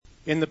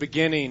In the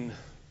beginning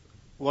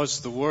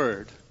was the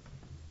Word,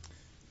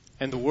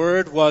 and the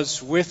Word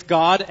was with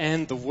God,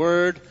 and the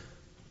Word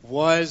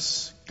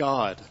was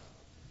God.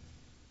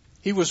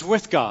 He was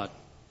with God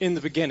in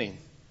the beginning.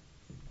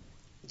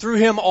 Through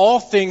Him all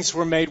things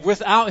were made.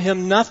 Without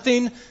Him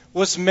nothing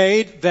was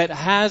made that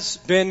has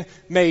been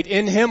made.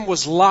 In Him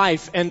was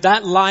life, and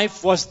that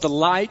life was the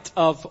light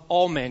of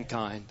all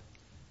mankind.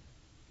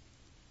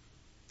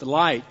 The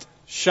light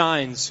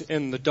shines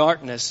in the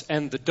darkness,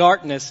 and the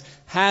darkness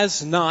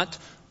has not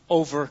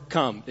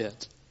overcome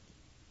it.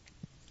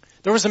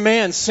 There was a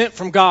man sent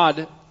from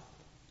God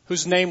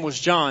whose name was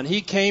John.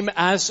 He came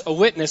as a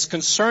witness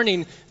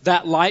concerning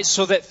that light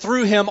so that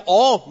through him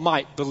all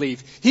might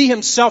believe. He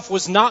himself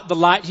was not the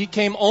light. He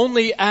came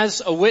only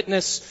as a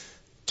witness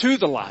to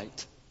the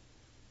light.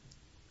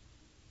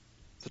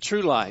 The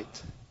true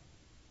light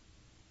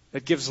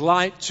that gives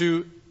light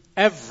to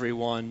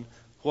everyone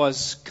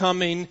was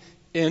coming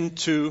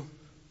into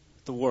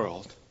the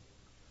world.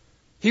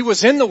 He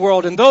was in the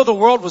world, and though the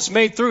world was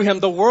made through him,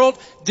 the world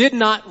did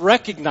not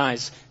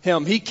recognize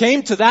him. He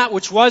came to that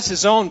which was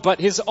his own, but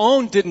his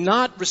own did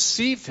not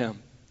receive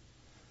him.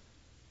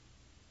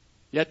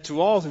 Yet to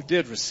all who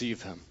did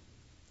receive him,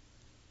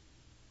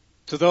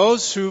 to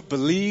those who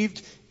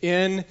believed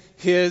in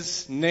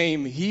his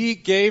name, he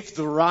gave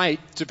the right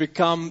to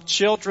become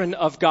children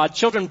of God.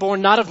 Children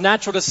born not of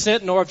natural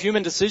descent, nor of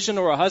human decision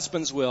or a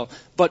husband's will,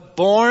 but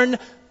born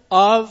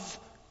of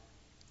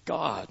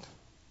God.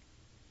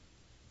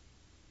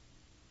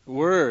 The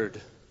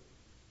Word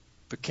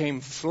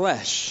became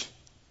flesh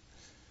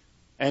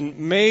and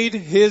made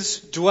his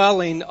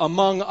dwelling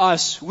among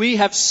us. We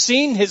have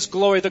seen his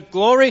glory, the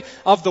glory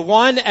of the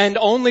one and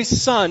only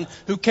Son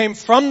who came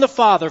from the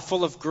Father,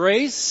 full of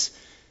grace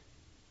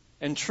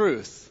and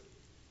truth.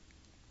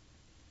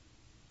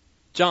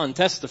 John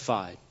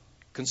testified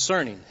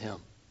concerning him.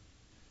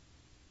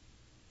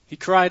 He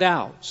cried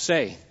out,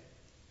 saying,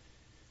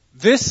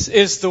 "This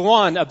is the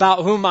one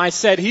about whom I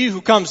said, he who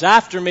comes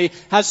after me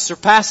has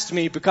surpassed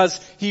me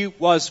because he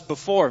was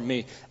before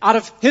me." Out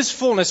of his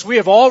fullness we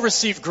have all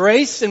received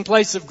grace in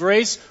place of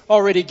grace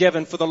already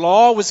given. For the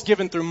law was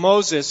given through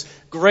Moses.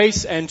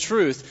 Grace and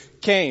truth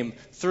came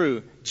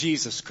through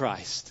Jesus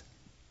Christ.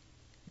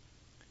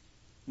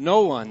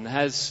 No one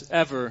has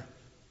ever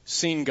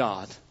seen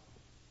God,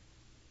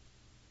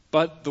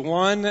 but the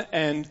one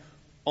and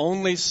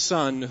only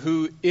Son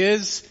who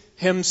is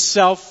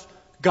himself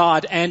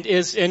God and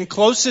is in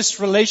closest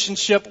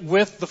relationship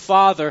with the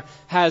Father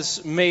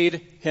has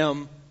made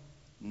him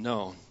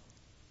known.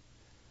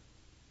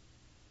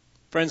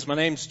 Friends, my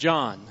name's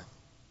John.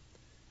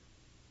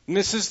 And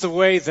this is the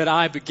way that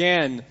I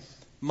began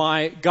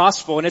my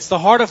gospel. And it's the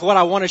heart of what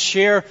I want to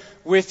share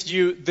with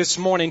you this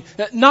morning.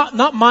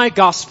 Not my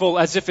gospel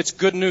as if it's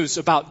good news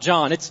about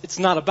John. It's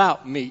not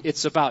about me.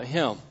 It's about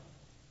him.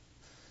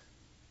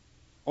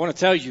 I want to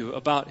tell you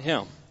about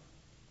him.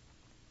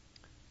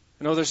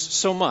 I know there's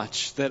so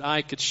much that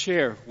I could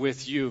share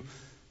with you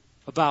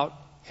about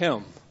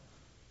him.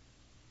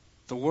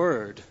 The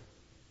Word.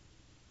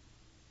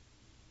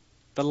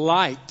 The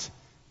light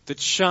that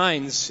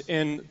shines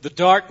in the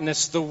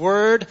darkness. The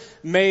Word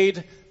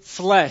made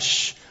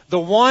flesh. The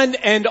one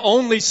and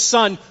only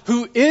Son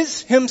who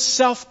is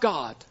himself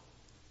God.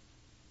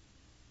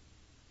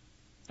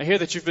 I hear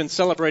that you've been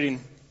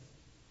celebrating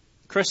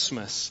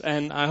Christmas,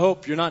 and I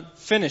hope you're not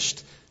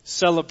finished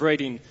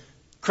celebrating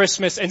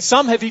Christmas. And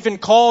some have even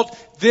called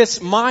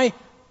this my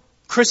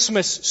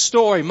Christmas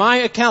story, my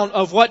account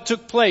of what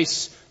took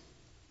place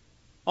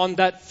on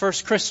that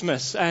first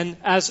Christmas and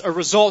as a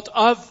result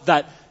of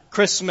that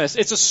Christmas.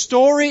 It's a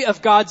story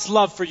of God's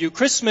love for you.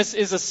 Christmas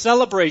is a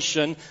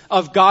celebration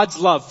of God's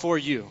love for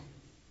you.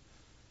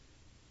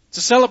 It's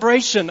a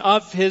celebration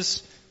of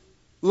His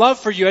love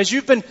for you. As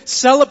you've been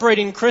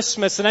celebrating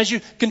Christmas and as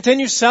you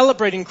continue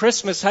celebrating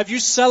Christmas, have you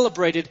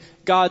celebrated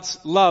God's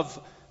love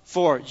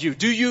for you?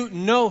 Do you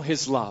know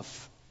His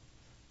love?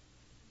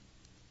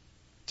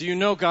 Do you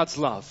know God's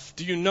love?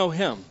 Do you know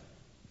Him?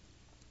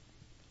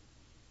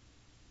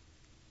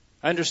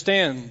 I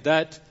understand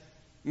that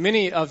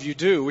many of you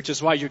do, which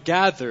is why you're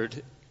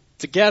gathered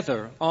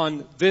together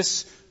on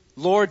this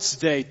Lord's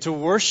Day to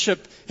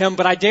worship Him.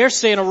 But I dare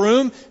say in a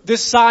room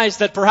this size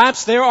that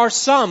perhaps there are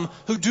some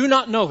who do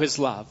not know His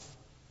love.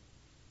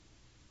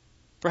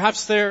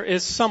 Perhaps there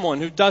is someone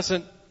who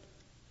doesn't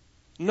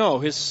know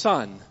His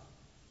Son,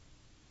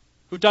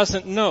 who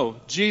doesn't know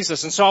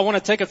Jesus. And so I want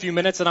to take a few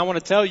minutes and I want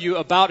to tell you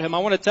about Him. I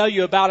want to tell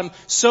you about Him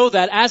so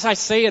that, as I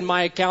say in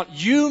my account,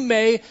 you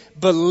may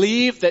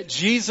believe that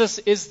Jesus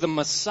is the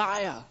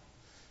Messiah,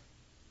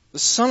 the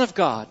Son of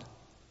God,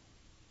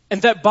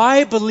 and that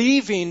by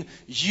believing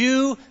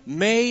you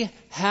may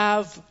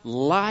have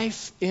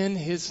life in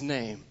His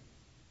name.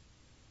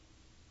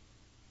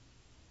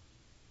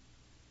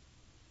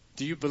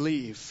 Do you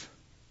believe?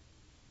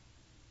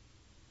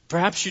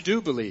 Perhaps you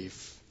do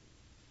believe.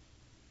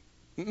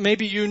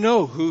 Maybe you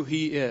know who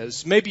He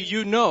is. Maybe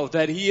you know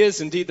that He is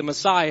indeed the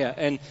Messiah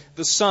and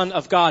the Son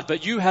of God,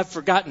 but you have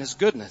forgotten His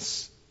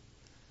goodness.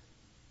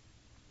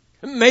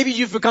 Maybe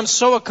you've become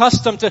so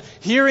accustomed to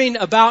hearing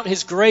about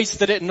His grace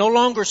that it no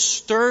longer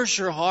stirs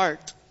your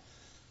heart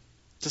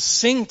to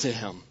sing to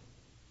Him.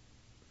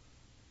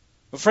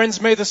 Well,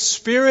 friends, may the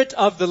Spirit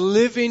of the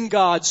living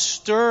God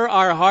stir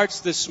our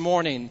hearts this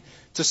morning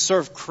to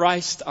serve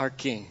Christ our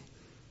King.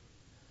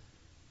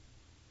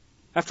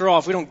 After all,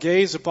 if we don't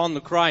gaze upon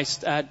the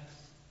Christ at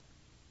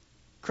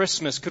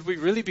Christmas, could we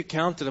really be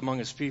counted among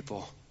His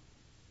people?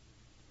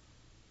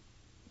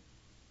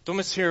 Don't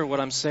mishear what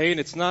I'm saying.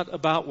 It's not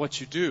about what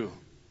you do.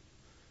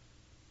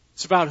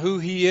 It's about who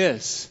He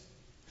is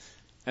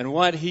and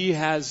what He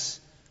has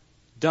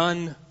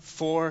done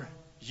for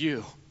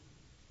you.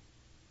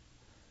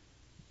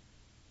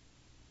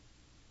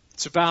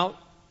 It's about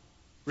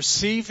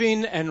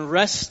receiving and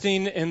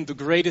resting in the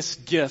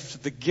greatest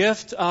gift, the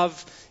gift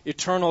of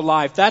eternal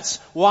life. That's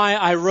why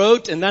I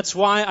wrote and that's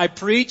why I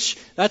preach.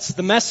 That's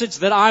the message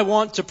that I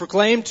want to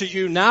proclaim to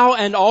you now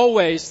and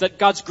always, that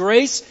God's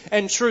grace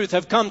and truth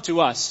have come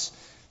to us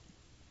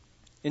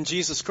in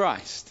Jesus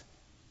Christ.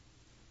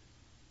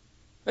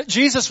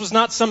 Jesus was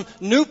not some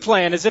new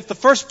plan, as if the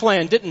first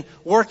plan didn't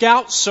work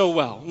out so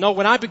well. No,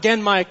 when I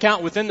began my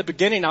account within the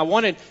beginning, I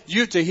wanted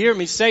you to hear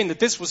me saying that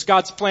this was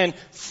God's plan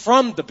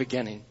from the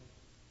beginning.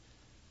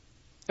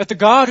 That the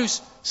God who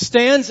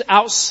stands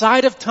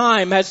outside of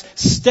time has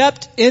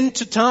stepped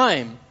into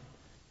time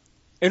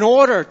in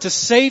order to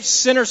save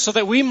sinners so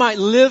that we might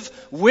live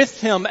with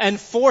Him and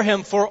for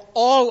Him for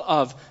all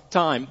of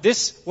time.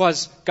 This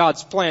was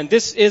God's plan.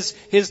 This is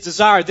His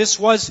desire. This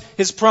was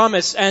His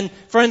promise. And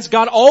friends,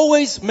 God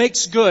always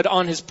makes good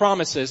on His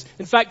promises.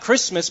 In fact,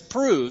 Christmas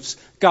proves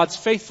God's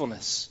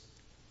faithfulness.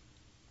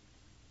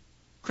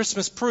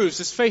 Christmas proves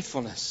His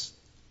faithfulness.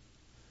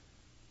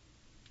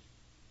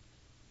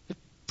 It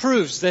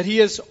proves that He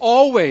is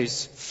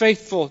always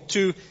faithful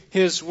to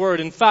His word.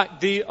 In fact,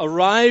 the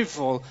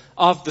arrival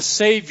of the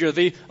Savior,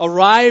 the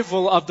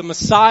arrival of the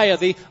Messiah,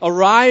 the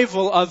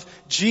arrival of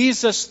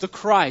Jesus the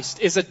Christ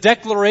is a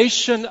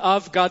declaration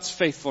of God's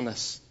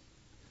faithfulness.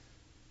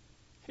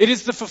 It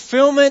is the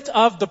fulfillment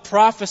of the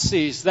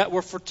prophecies that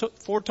were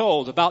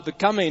foretold about the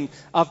coming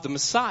of the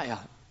Messiah.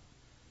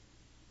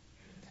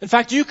 In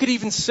fact, you could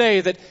even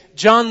say that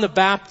John the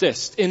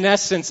Baptist, in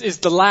essence, is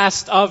the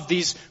last of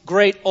these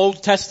great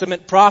Old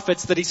Testament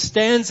prophets, that he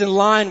stands in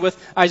line with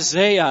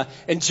Isaiah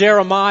and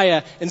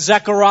Jeremiah and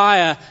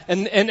Zechariah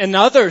and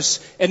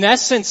others, in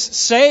essence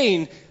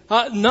saying,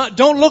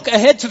 don't look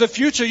ahead to the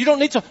future. You don't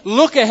need to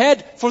look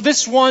ahead for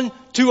this one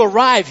to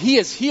arrive. He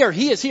is here.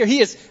 He is here. He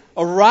has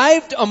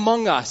arrived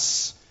among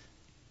us.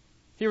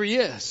 Here He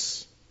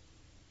is.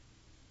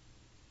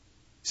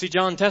 See,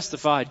 John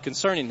testified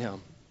concerning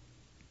Him.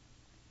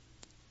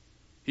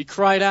 He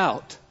cried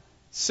out,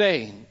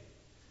 saying,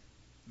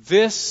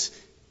 "This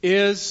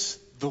is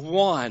the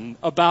one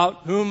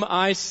about whom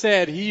I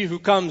said, He who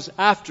comes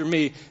after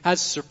me has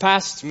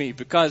surpassed me,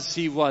 because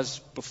He was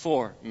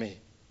before me."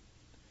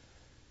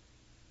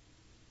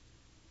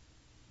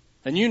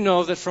 And you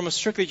know that from a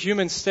strictly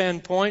human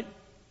standpoint,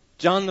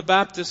 John the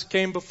Baptist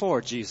came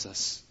before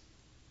Jesus.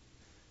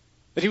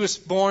 That he was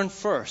born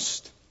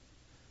first.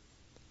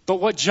 But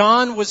what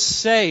John was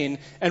saying,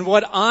 and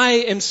what I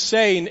am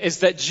saying, is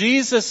that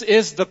Jesus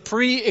is the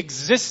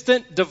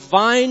pre-existent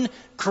divine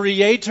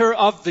creator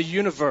of the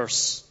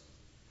universe.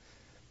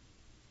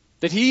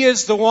 That He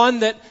is the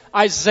one that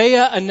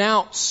Isaiah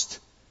announced,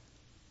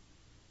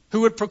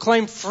 who would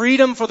proclaim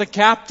freedom for the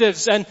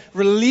captives and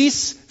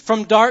release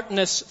from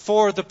darkness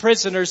for the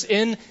prisoners.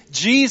 In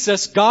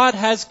Jesus, God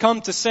has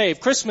come to save.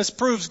 Christmas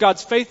proves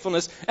God's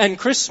faithfulness, and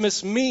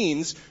Christmas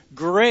means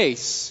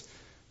grace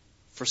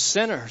for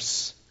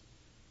sinners.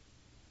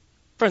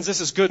 Friends,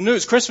 this is good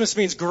news. Christmas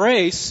means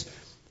grace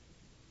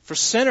for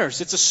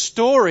sinners. It's a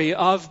story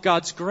of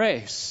God's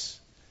grace,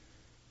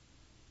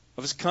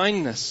 of His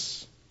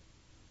kindness,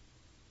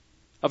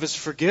 of His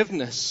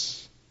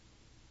forgiveness.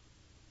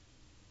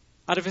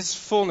 Out of His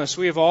fullness,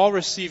 we have all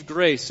received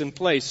grace in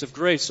place of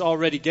grace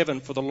already given.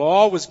 For the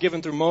law was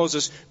given through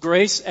Moses.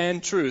 Grace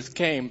and truth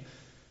came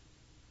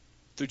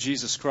through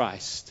Jesus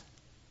Christ.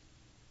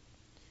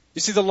 You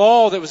see, the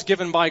law that was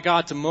given by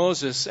God to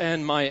Moses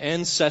and my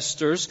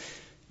ancestors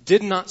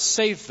did not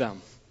save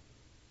them.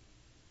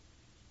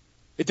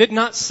 It did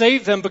not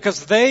save them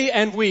because they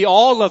and we,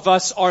 all of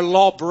us, are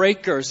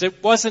lawbreakers.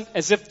 It wasn't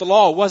as if the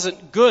law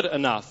wasn't good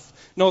enough.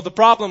 No, the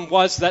problem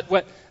was that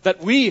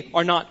we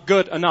are not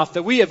good enough,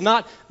 that we have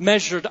not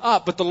measured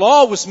up. But the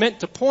law was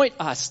meant to point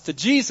us to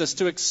Jesus,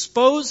 to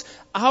expose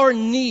our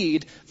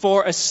need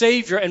for a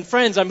Savior. And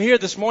friends, I'm here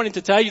this morning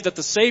to tell you that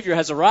the Savior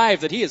has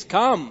arrived, that He has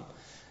come.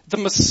 The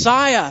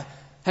Messiah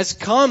has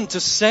come to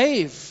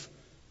save.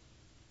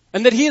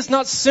 And that He is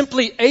not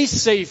simply a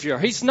Savior.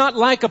 He's not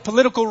like a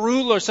political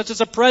ruler such as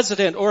a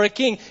president or a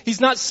king.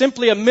 He's not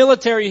simply a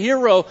military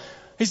hero.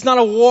 He's not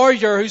a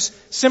warrior who's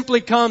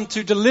simply come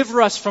to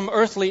deliver us from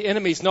earthly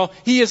enemies. No,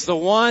 He is the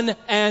one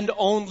and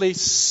only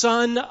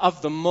Son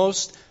of the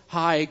Most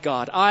High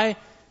God. I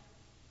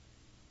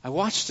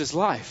watched His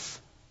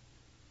life.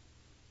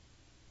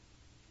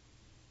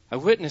 I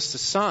witnessed the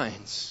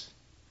signs.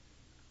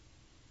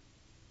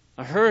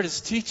 I heard his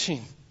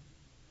teaching.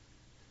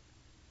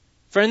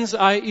 Friends,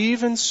 I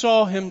even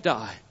saw him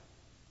die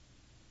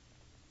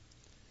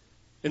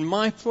in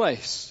my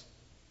place.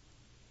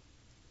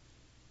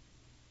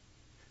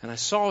 And I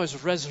saw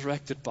his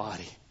resurrected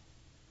body.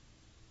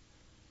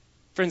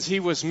 Friends, he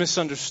was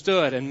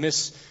misunderstood and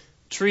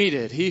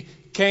mistreated. He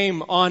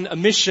came on a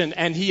mission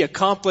and he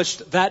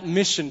accomplished that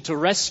mission to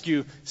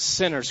rescue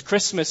sinners.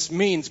 Christmas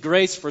means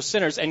grace for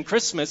sinners, and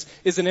Christmas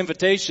is an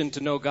invitation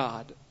to know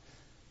God.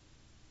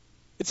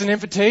 It's an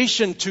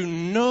invitation to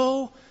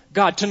know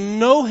God, to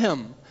know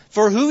Him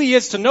for who He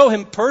is, to know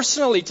Him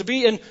personally, to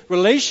be in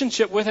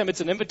relationship with Him. It's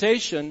an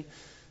invitation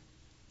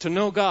to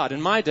know God. In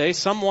my day,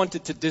 some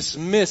wanted to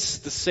dismiss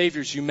the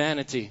Savior's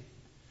humanity,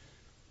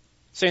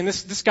 saying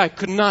this guy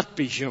could not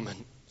be human.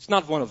 He's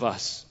not one of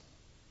us.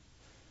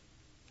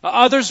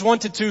 Others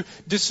wanted to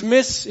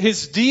dismiss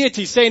His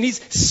deity, saying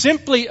He's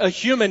simply a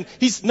human.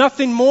 He's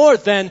nothing more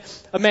than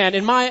a man.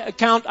 In my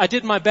account, I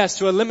did my best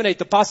to eliminate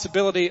the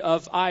possibility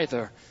of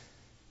either.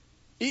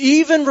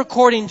 Even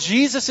recording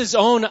Jesus'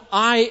 own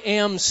I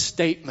am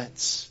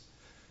statements.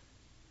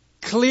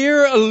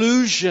 Clear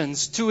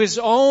allusions to His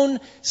own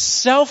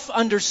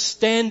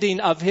self-understanding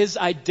of His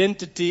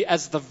identity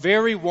as the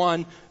very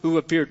one who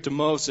appeared to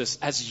Moses,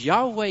 as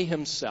Yahweh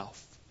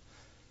Himself.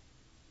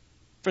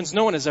 Friends,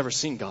 no one has ever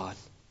seen God.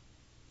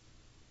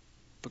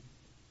 But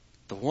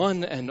the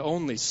one and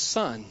only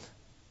Son,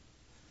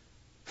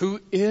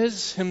 who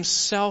is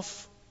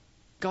Himself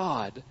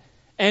God,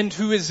 and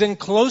who is in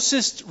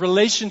closest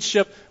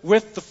relationship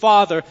with the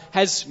Father,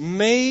 has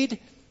made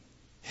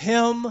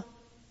Him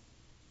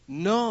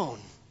known.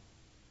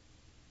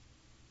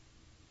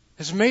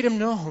 Has made Him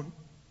known.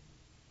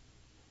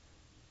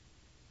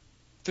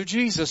 Through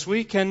Jesus,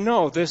 we can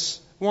know this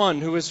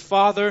one who is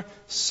Father,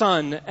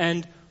 Son,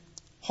 and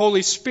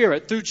Holy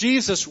Spirit. Through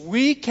Jesus,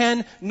 we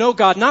can know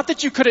God. Not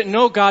that you couldn't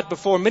know God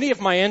before. Many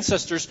of my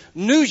ancestors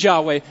knew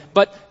Yahweh,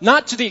 but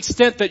not to the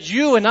extent that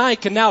you and I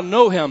can now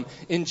know Him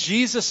in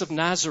Jesus of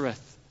Nazareth.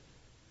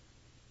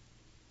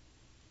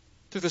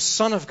 Through the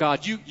Son of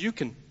God, you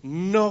can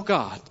know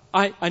God.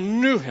 I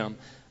knew Him,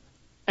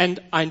 and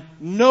I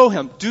know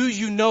Him. Do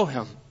you know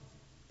Him?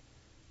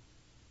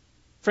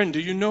 Friend, do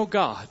you know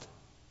God?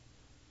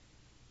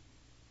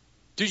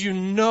 Do you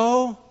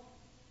know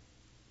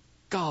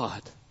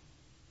God?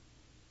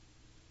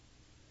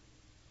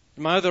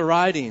 In my other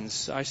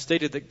writings, I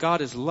stated that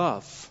God is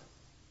love.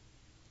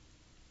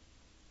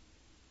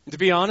 And to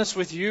be honest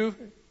with you,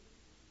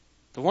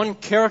 the one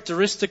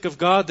characteristic of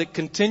God that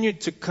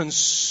continued to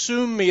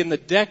consume me in the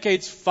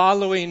decades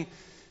following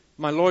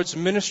my Lord's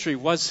ministry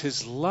was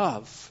His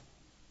love.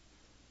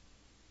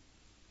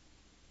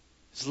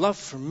 His love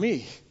for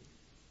me.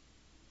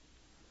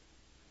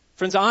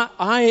 Friends,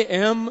 I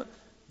am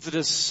the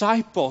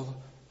disciple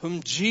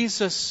whom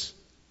Jesus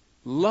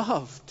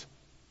loved.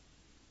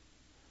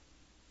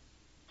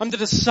 I'm the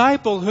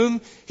disciple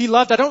whom He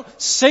loved. I don't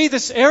say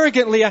this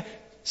arrogantly. I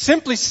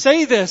simply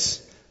say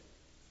this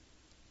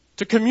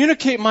to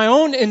communicate my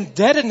own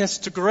indebtedness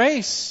to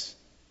grace.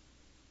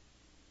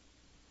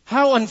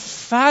 How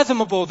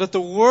unfathomable that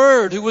the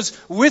Word who was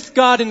with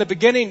God in the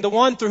beginning, the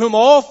one through whom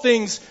all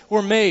things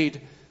were made,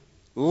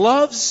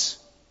 loves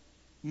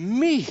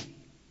me,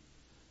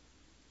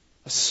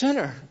 a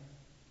sinner,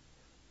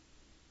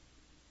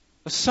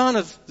 a son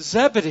of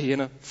Zebedee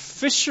and a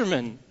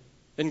fisherman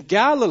in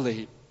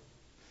Galilee.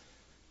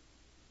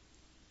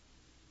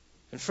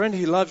 And friend,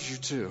 He loves you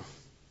too.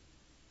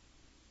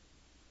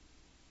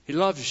 He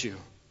loves you.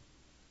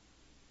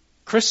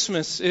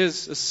 Christmas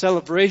is a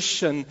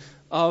celebration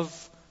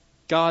of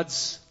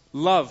God's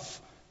love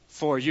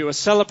for you, a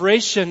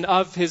celebration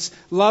of His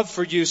love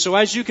for you. So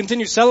as you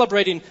continue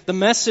celebrating the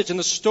message and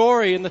the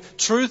story and the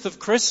truth of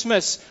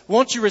Christmas,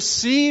 won't you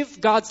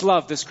receive God's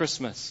love this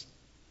Christmas?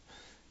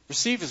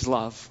 Receive His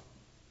love.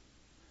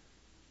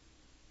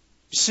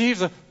 Receive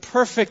the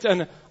perfect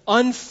and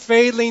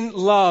unfailing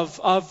love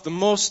of the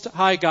Most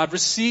High God.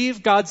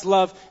 Receive God's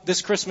love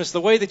this Christmas.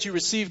 The way that you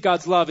receive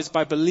God's love is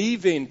by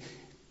believing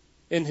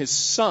in His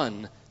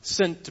Son,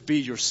 sent to be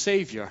your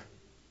Savior.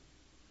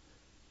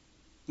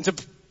 And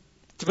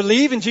to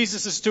believe in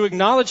Jesus is to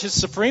acknowledge His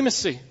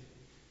supremacy.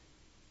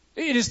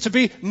 It is to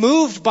be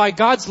moved by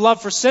God's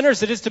love for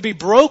sinners. It is to be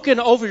broken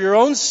over your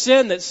own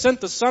sin that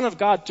sent the Son of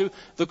God to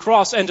the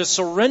cross, and to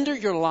surrender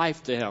your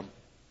life to Him.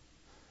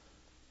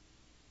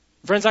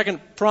 Friends, I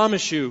can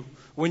promise you,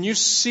 when you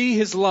see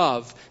His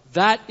love,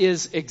 that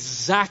is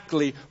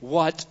exactly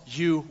what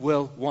you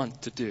will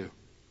want to do.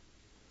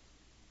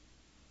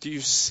 Do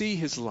you see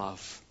His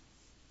love?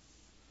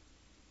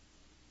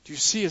 Do you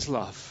see His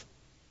love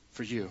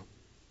for you?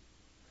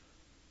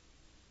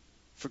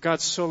 For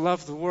God so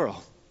loved the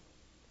world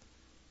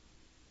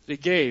that He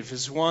gave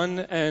His one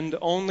and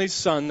only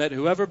Son, that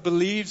whoever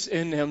believes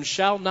in Him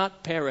shall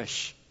not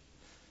perish,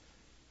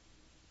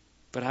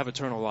 but have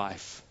eternal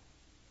life.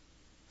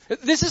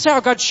 This is how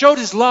God showed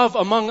His love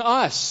among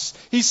us.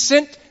 He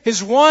sent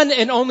His one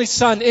and only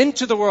Son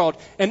into the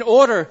world in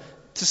order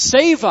to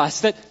save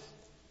us, that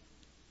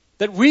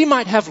we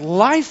might have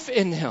life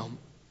in Him.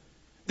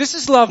 This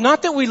is love,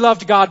 not that we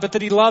loved God, but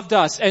that He loved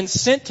us and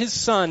sent His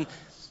Son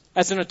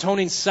as an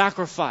atoning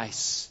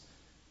sacrifice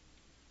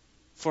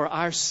for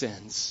our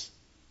sins.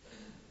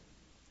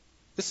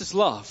 This is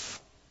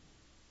love.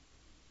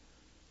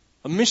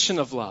 A mission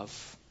of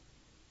love.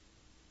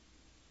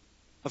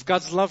 Of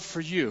God's love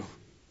for you.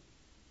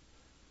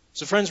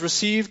 So friends,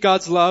 receive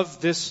God's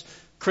love this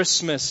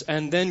Christmas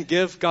and then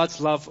give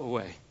God's love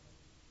away.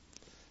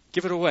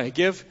 Give it away.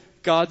 Give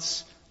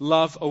God's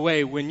love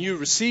away. When you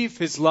receive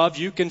His love,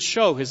 you can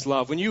show His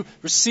love. When you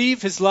receive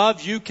His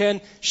love, you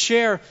can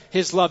share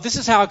His love. This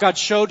is how God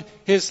showed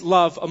His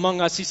love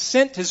among us. He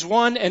sent His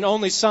one and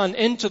only Son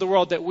into the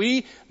world that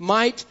we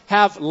might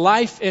have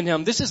life in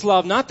Him. This is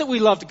love, not that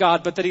we loved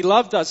God, but that He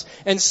loved us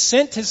and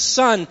sent His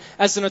Son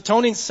as an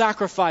atoning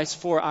sacrifice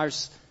for our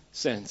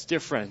sins.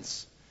 Dear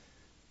friends,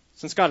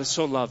 since God has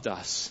so loved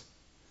us,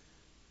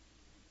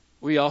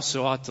 we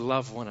also ought to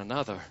love one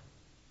another.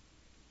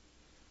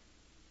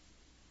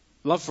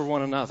 Love for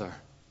one another.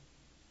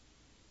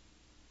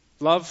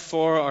 Love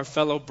for our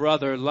fellow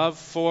brother. Love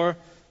for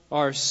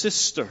our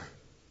sister.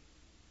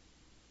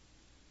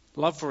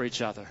 Love for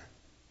each other.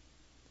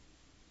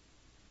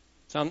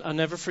 So I'll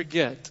never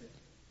forget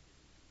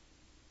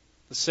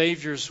the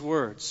Savior's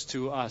words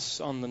to us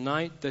on the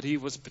night that He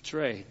was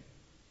betrayed.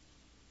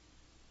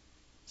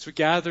 As we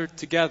gathered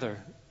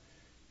together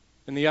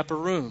in the upper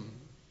room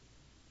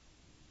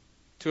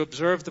to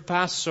observe the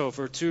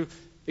Passover, to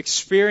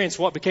experience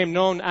what became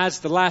known as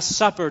the Last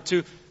Supper,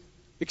 to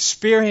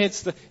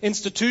experience the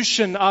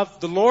institution of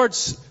the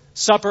Lord's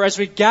Supper. As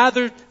we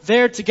gathered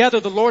there together,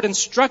 the Lord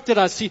instructed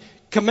us, He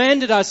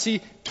commanded us,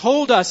 He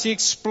told us, He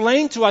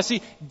explained to us,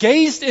 He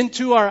gazed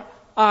into our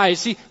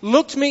eyes, He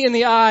looked me in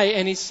the eye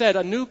and He said,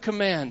 "A new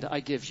command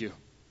I give you.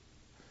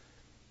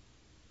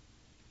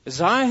 As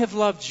I have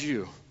loved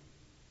you,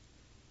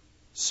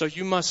 so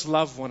you must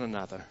love one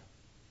another."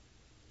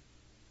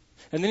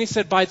 And then He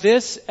said, "By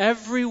this,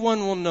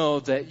 everyone will know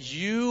that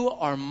you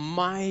are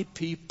my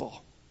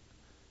people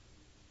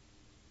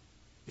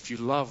if you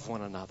love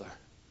one another."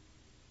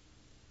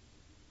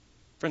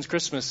 Friends,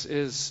 Christmas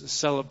is a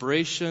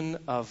celebration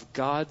of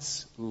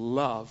God's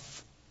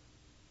love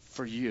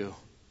for you.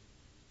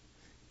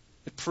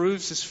 It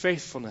proves His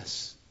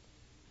faithfulness.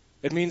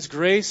 It means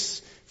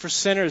grace for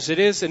sinners. It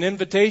is an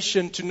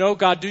invitation to know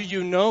God. Do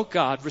you know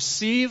God?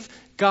 Receive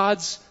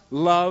God's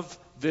love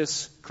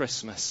this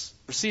Christmas.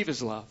 Receive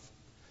His love.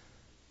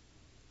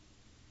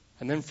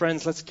 And then,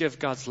 friends, let's give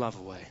God's love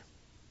away.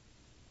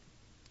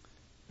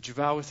 Would you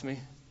bow with me?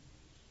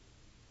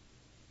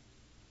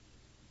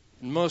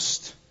 And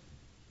most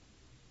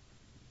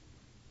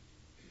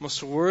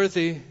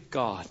worthy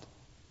God,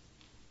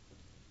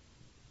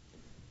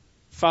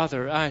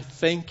 Father, I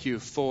thank You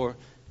for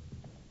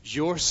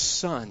Your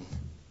Son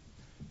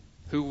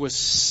who was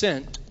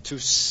sent to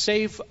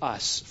save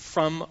us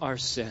from our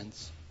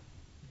sins.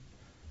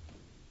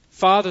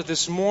 Father,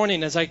 this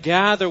morning as I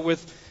gather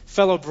with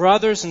fellow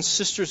brothers and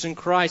sisters in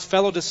Christ,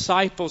 fellow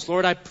disciples,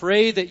 Lord, I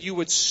pray that You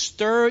would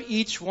stir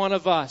each one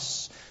of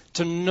us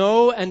to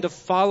know and to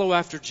follow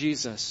after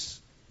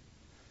Jesus.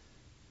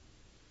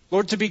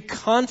 Lord, to be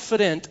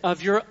confident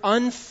of Your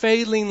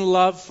unfailing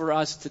love for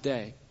us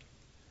today.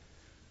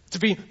 To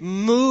be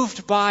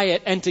moved by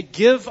it and to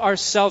give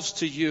ourselves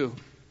to You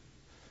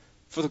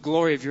for the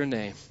glory of Your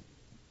name.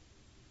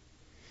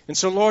 And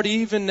so, Lord,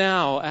 even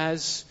now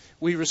as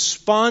we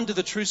respond to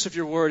the truths of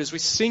Your word, as we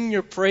sing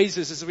Your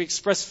praises, as we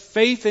express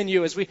faith in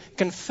You, as we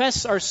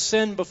confess our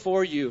sin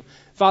before You,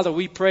 Father,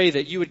 we pray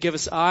that You would give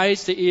us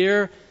eyes to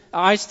hear,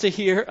 eyes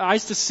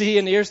to see,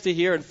 and ears to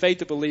hear, and faith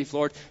to believe,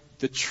 Lord,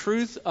 the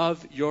truth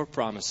of Your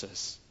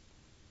promises.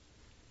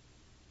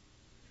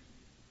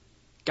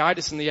 Guide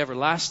us in the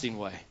everlasting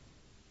way.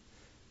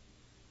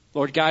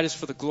 Lord, guide us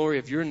for the glory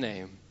of Your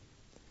name.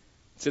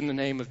 It's in the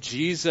name of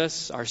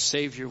Jesus, our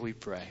Savior, we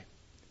pray.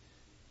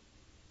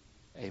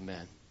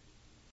 Amen.